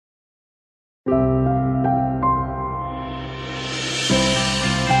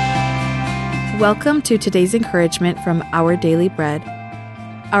Welcome to today's encouragement from Our Daily Bread.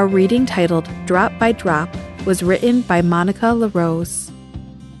 Our reading titled Drop by Drop was written by Monica LaRose.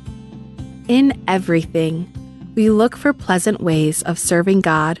 In everything, we look for pleasant ways of serving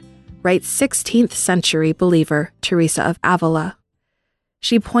God, writes 16th century believer Teresa of Avila.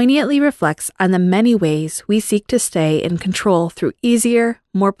 She poignantly reflects on the many ways we seek to stay in control through easier,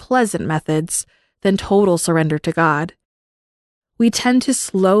 more pleasant methods than total surrender to God. We tend to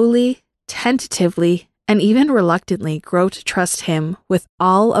slowly, tentatively, and even reluctantly grow to trust Him with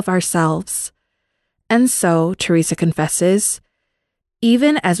all of ourselves. And so, Teresa confesses,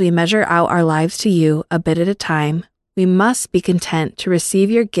 even as we measure out our lives to you a bit at a time, we must be content to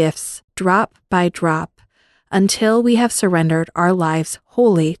receive your gifts drop by drop until we have surrendered our lives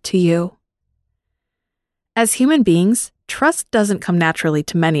wholly to you. As human beings, trust doesn't come naturally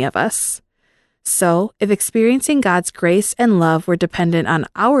to many of us. So, if experiencing God's grace and love were dependent on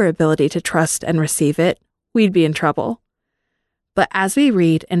our ability to trust and receive it, we'd be in trouble. But as we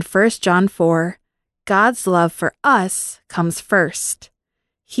read in 1 John 4, God's love for us comes first.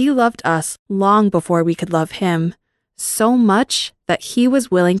 He loved us long before we could love Him, so much that He was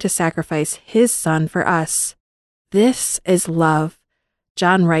willing to sacrifice His Son for us. This is love,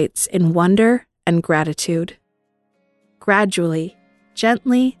 John writes in wonder and gratitude. Gradually,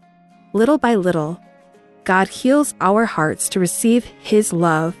 gently, little by little, God heals our hearts to receive His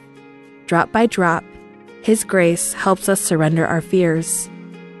love. Drop by drop, His grace helps us surrender our fears.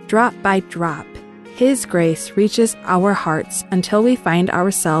 Drop by drop, His grace reaches our hearts until we find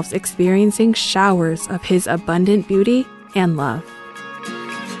ourselves experiencing showers of His abundant beauty and love.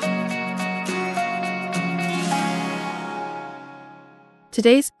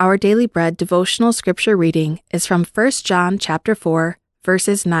 Today's Our Daily Bread devotional scripture reading is from 1 John chapter 4,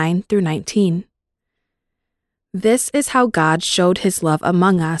 verses 9 through 19. This is how God showed His love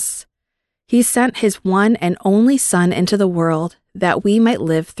among us. He sent His one and only Son into the world that we might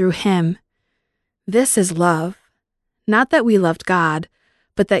live through Him. This is love. Not that we loved God,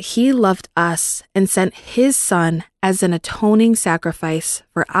 but that He loved us and sent His Son as an atoning sacrifice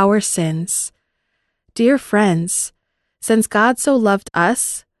for our sins. Dear friends, since God so loved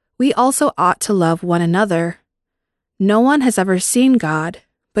us, we also ought to love one another. No one has ever seen God,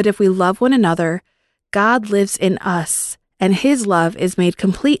 but if we love one another, God lives in us, and His love is made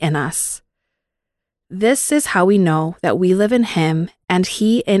complete in us. This is how we know that we live in Him and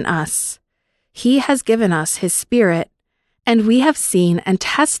He in us. He has given us His Spirit, and we have seen and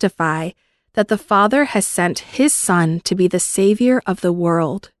testify that the Father has sent His Son to be the Savior of the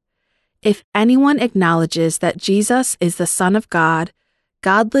world. If anyone acknowledges that Jesus is the Son of God,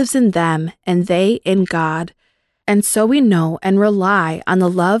 God lives in them and they in God. And so we know and rely on the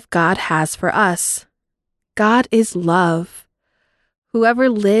love God has for us. God is love. Whoever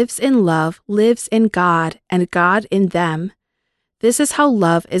lives in love lives in God and God in them. This is how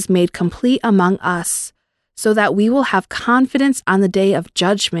love is made complete among us, so that we will have confidence on the day of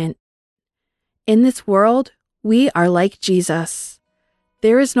judgment. In this world, we are like Jesus.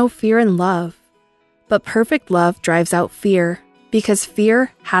 There is no fear in love, but perfect love drives out fear, because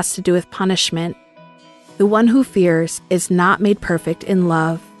fear has to do with punishment. The one who fears is not made perfect in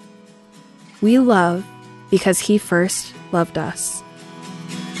love. We love because He first loved us.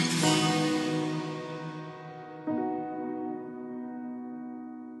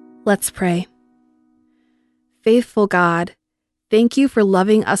 Let's pray. Faithful God, thank You for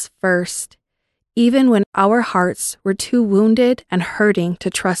loving us first, even when our hearts were too wounded and hurting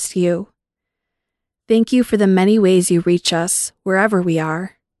to trust You. Thank You for the many ways You reach us wherever we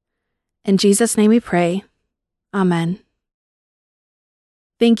are. In Jesus' name we pray. Amen.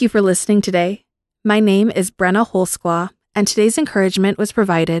 Thank you for listening today. My name is Brenna Holsklaw, and today's encouragement was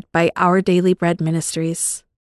provided by Our Daily Bread Ministries.